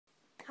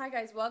Hi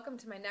guys, welcome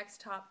to my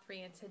next top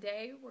 3, and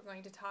today we're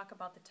going to talk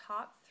about the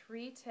top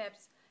 3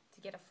 tips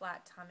to get a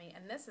flat tummy,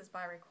 and this is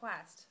by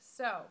request.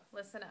 So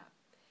listen up.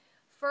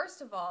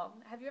 First of all,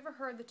 have you ever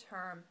heard the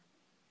term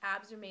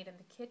abs are made in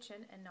the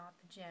kitchen and not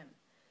the gym?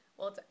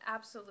 Well, it's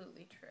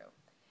absolutely true.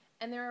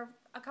 And there are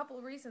a couple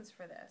of reasons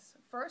for this.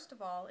 First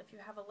of all, if you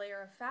have a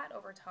layer of fat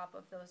over top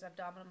of those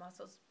abdominal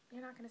muscles,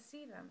 you're not going to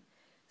see them.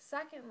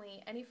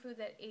 Secondly, any food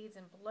that aids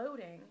in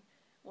bloating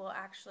will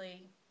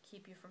actually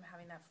keep you from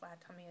having that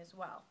flat tummy as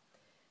well.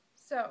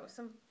 So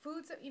some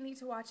foods that you need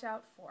to watch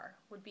out for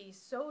would be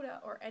soda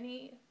or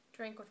any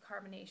drink with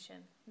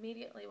carbonation.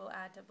 Immediately will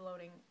add to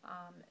bloating,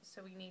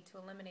 so we need to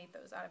eliminate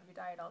those out of your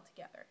diet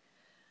altogether.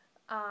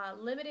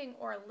 Limiting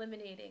or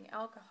eliminating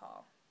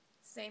alcohol,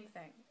 same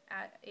thing,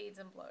 aids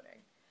in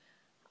bloating.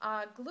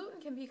 Gluten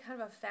can be kind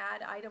of a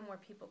fad item where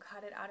people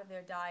cut it out of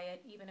their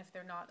diet even if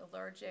they're not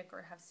allergic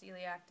or have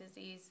celiac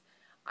disease.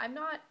 I'm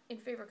not in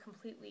favor of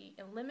completely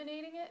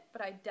eliminating it,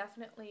 but I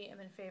definitely am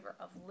in favor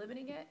of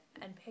limiting it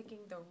and picking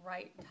the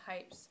right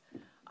types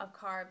of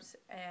carbs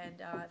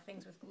and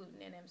things with gluten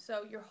in them.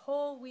 So your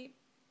whole wheat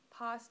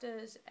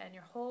pastas and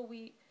your whole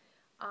wheat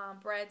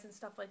breads and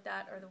stuff like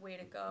that are the way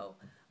to go.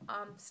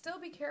 Still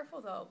be careful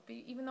though.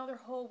 Even though they're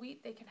whole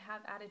wheat, they can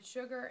have added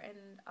sugar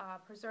and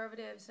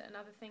preservatives and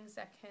other things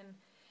that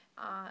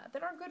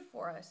aren't good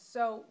for us.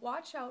 So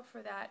watch out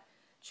for that.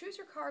 Choose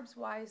your carbs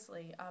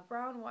wisely.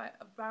 Brown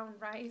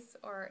rice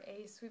or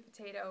a sweet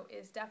potato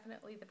is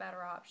definitely the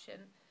better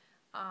option.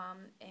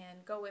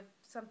 And go with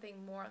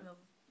something more on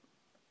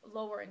the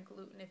lower in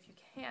gluten if you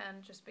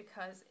can, just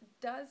because it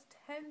does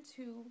tend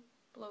to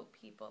bloat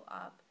people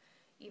up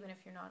even if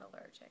you're not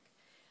allergic.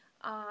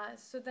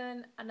 So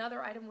then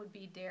another item would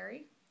be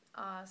dairy.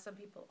 Some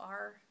people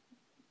are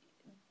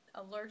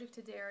allergic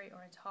to dairy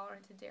or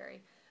intolerant to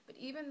dairy, but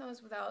even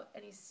those without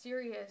any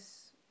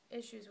serious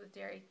issues with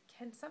dairy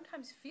can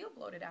sometimes feel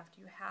bloated after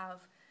you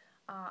have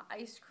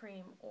ice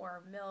cream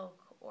or milk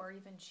or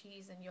even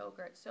cheese and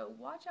yogurt. So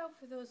watch out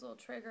for those little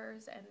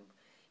triggers, and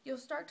you'll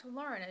start to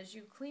learn as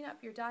you clean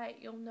up your diet.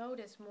 You'll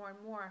notice more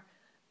and more,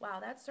 wow,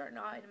 that certain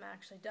item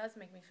actually does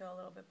make me feel a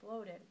little bit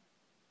bloated,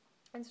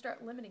 and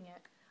start limiting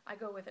it. I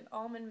go with an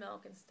almond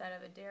milk instead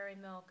of a dairy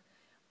milk,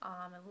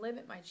 and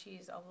limit my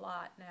cheese a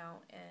lot now,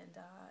 and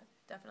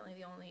definitely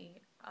the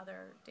only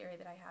other dairy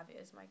that I have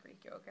is my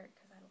Greek yogurt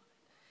because I love it.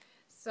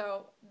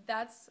 So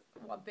that's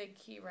a big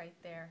key right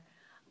there.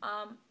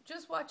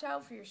 Just watch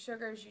out for your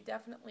sugars. You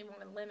definitely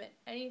want to limit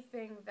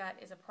anything that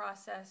is a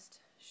processed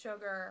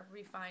sugar,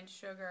 refined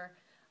sugar.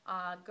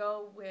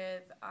 Go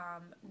with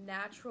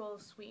natural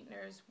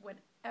sweeteners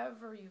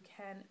whenever you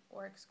can,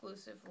 or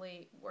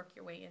exclusively work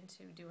your way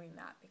into doing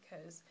that,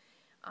 because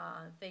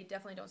they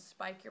definitely don't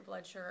spike your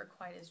blood sugar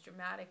quite as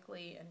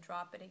dramatically and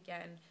drop it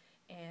again.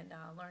 And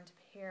learn to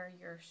pair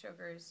your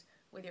sugars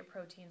with your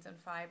proteins and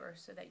fiber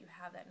so that you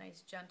have that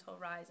nice gentle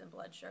rise in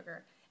blood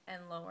sugar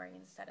and lowering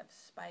instead of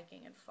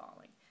spiking and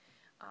falling.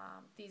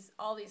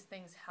 All these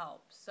things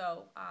help,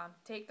 so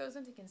take those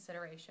into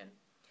consideration.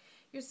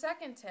 Your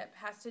second tip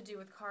has to do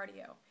with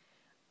cardio.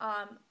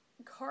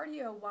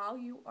 Cardio, while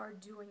you are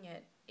doing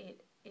it,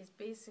 it is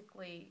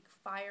basically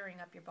firing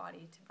up your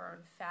body to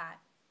burn fat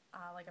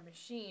like a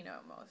machine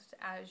almost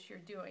as you're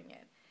doing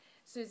it.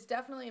 So it's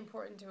definitely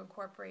important to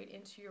incorporate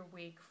into your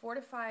week 4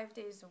 to 5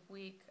 days a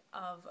week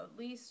of at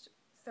least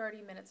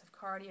 30 minutes of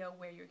cardio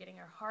where you're getting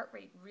your heart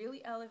rate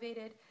really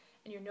elevated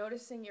and you're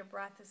noticing your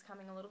breath is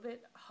coming a little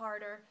bit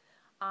harder.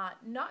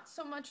 Not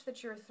so much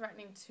that you're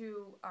threatening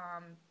to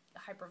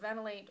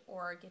hyperventilate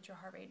or get your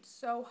heart rate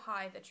so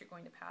high that you're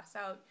going to pass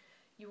out.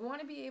 You want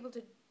to be able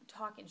to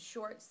talk in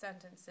short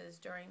sentences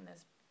during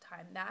this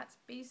time. That's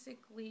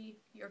basically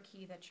your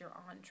key, that you're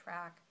on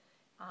track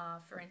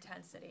for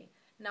intensity.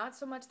 Not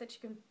so much that you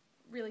can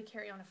really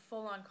carry on a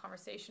full-on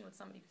conversation with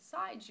somebody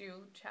beside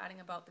you chatting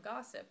about the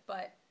gossip,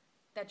 but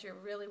that you're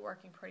really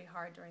working pretty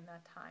hard during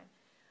that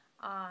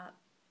time.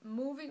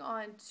 Moving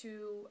on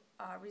to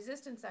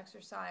resistance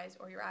exercise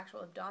or your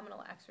actual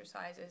abdominal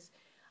exercises,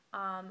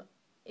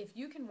 if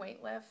you can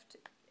weight lift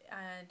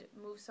and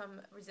move some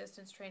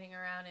resistance training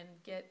around and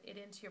get it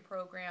into your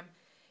program,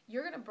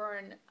 you're going to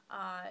burn,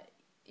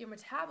 your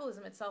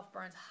metabolism itself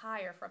burns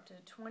higher for up to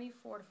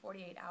 24 to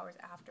 48 hours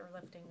after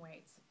lifting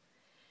weights.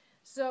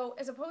 So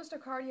as opposed to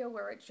cardio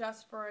where it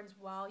just burns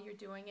while you're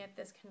doing it,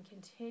 this can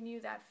continue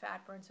that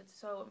fat burn, so it's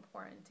so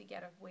important to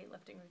get a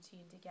weightlifting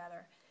routine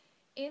together.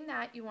 In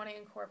that, you want to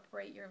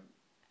incorporate your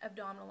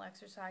abdominal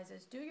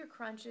exercises, do your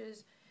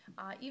crunches,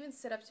 even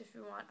sit-ups if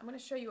you want. I'm going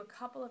to show you a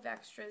couple of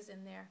extras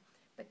in there.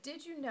 But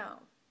did you know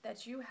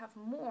that you have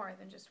more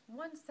than just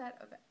one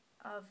set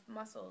of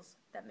muscles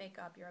that make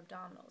up your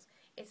abdominals?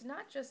 It's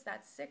not just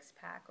that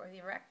six-pack or the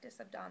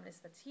erectus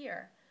abdominis that's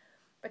here,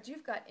 but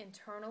you've got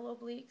internal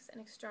obliques and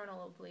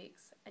external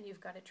obliques, and you've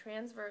got a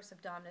transverse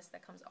abdominis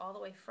that comes all the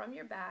way from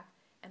your back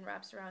and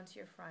wraps around to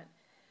your front.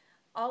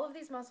 All of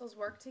these muscles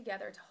work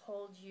together to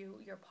hold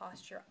your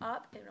posture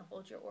up and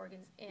hold your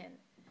organs in.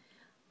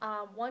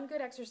 One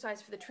good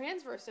exercise for the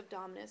transverse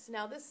abdominis.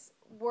 Now this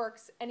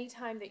works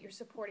anytime that you're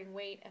supporting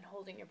weight and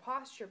holding your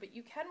posture, but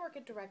you can work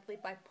it directly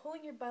by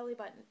pulling your belly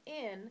button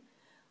in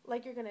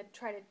like you're going to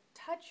try to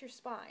touch your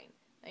spine.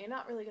 Now you're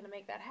not really going to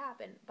make that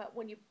happen, but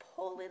when you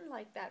pull in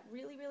like that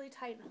really, really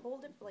tight and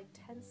hold it for like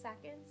 10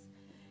 seconds,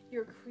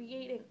 you're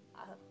creating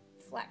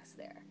a flex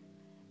there.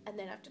 And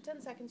then after 10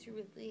 seconds you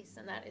release,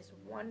 and that is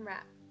 1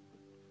 rep.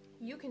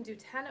 You can do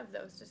 10 of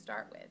those to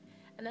start with,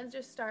 and then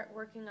just start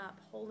working up,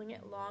 holding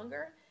it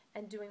longer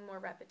and doing more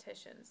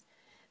repetitions.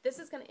 This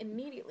is going to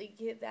immediately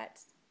give that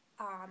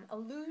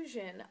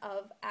illusion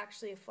of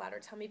actually a flatter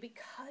tummy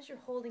because you're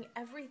holding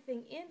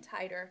everything in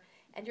tighter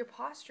and your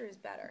posture is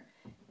better.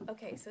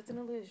 Okay, so it's an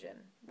illusion,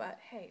 but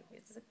hey,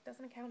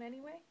 doesn't it count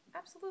anyway?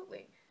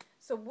 Absolutely.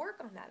 So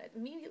work on that. It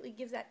immediately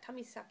gives that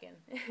tummy suck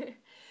in.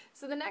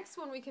 So the next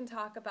one we can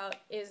talk about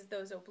is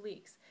those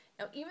obliques.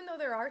 Now, even though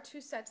there are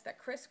 2 sets that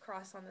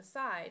crisscross on the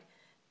side,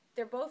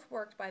 they're both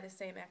worked by the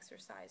same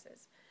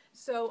exercises.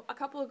 So a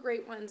couple of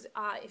great ones,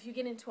 if you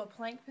get into a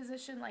plank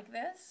position like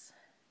this,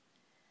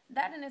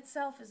 that in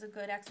itself is a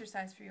good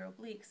exercise for your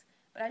obliques.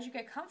 But as you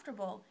get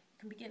comfortable, you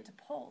can begin to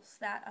pulse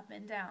that up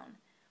and down.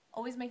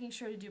 Always making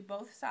sure to do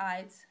both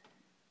sides.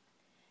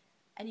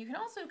 And you can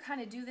also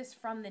kind of do this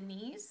from the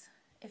knees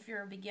if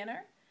you're a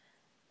beginner.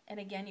 And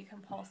again, you can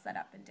pulse that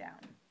up and down.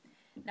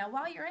 Now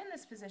while you're in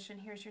this position,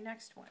 here's your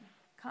next one.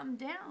 Come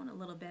down a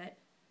little bit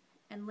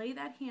and lay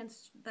that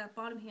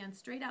bottom hand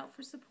straight out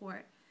for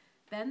support.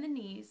 Bend the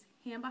knees,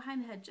 hand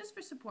behind the head just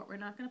for support. We're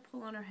not going to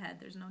pull on our head.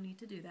 There's no need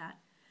to do that.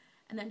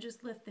 And then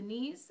just lift the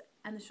knees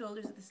and the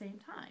shoulders at the same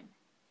time.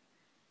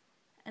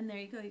 And there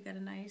you go. You got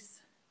a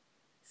nice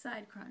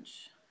side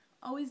crunch.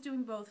 Always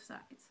doing both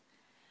sides.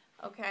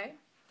 Okay?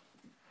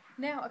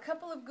 Now, a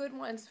couple of good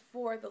ones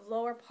for the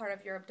lower part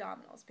of your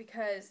abdominals,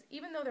 because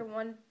even though they're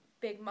one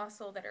big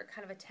muscle that are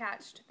kind of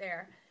attached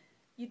there,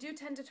 you do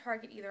tend to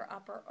target either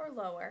upper or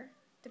lower,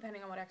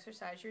 depending on what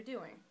exercise you're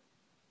doing.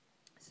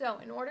 So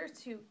in order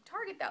to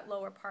target that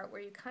lower part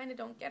where you kind of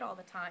don't get all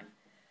the time,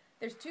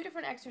 there's 2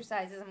 different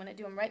exercises. I'm going to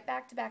do them right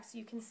back to back so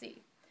you can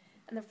see.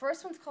 And the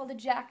first one's called a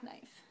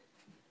jackknife.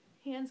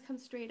 Hands come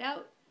straight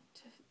out,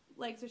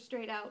 legs are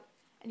straight out,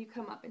 and you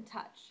come up and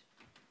touch.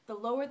 The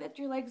lower that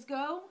your legs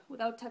go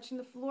without touching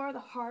the floor, the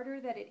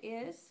harder that it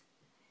is.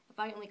 If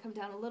I only come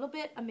down a little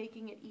bit, I'm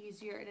making it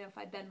easier, and if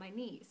I bend my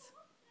knees,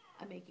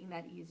 I'm making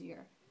that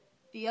easier.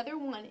 The other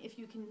one, if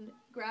you can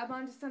grab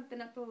onto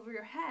something up over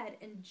your head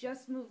and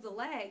just move the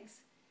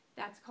legs,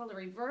 that's called a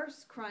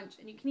reverse crunch,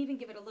 and you can even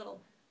give it a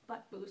little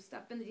butt boost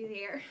up into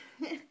the air,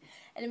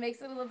 and it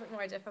makes it a little bit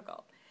more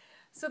difficult.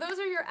 So those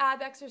are your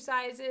ab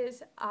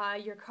exercises,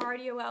 your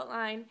cardio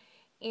outline,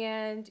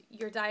 and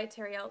your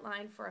dietary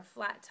outline for a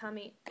flat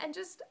tummy. And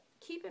just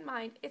keep in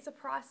mind, it's a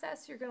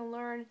process. You're going to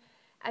learn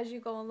as you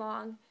go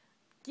along.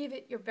 Give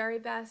it your very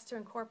best to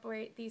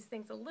incorporate these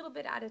things a little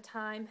bit at a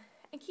time,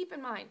 and keep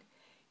in mind,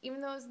 even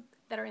those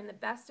that are in the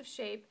best of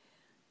shape,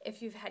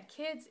 if you've had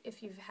kids,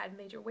 if you've had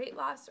major weight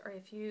loss, or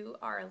if you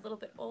are a little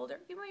bit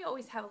older, you may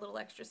always have a little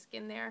extra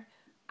skin there.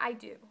 I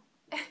do.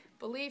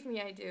 Believe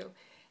me, I do.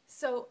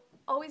 So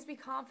always be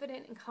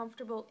confident and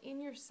comfortable in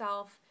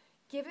yourself.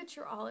 Give it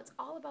your all. It's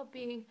all about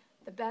being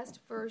the best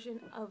version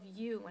of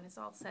you when it's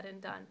all said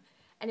and done.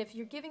 And if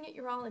you're giving it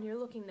your all and you're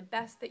looking the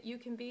best that you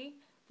can be,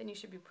 then you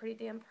should be pretty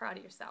damn proud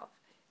of yourself.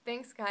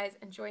 Thanks, guys,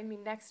 and join me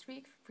next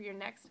week for your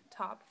next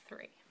top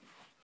 3.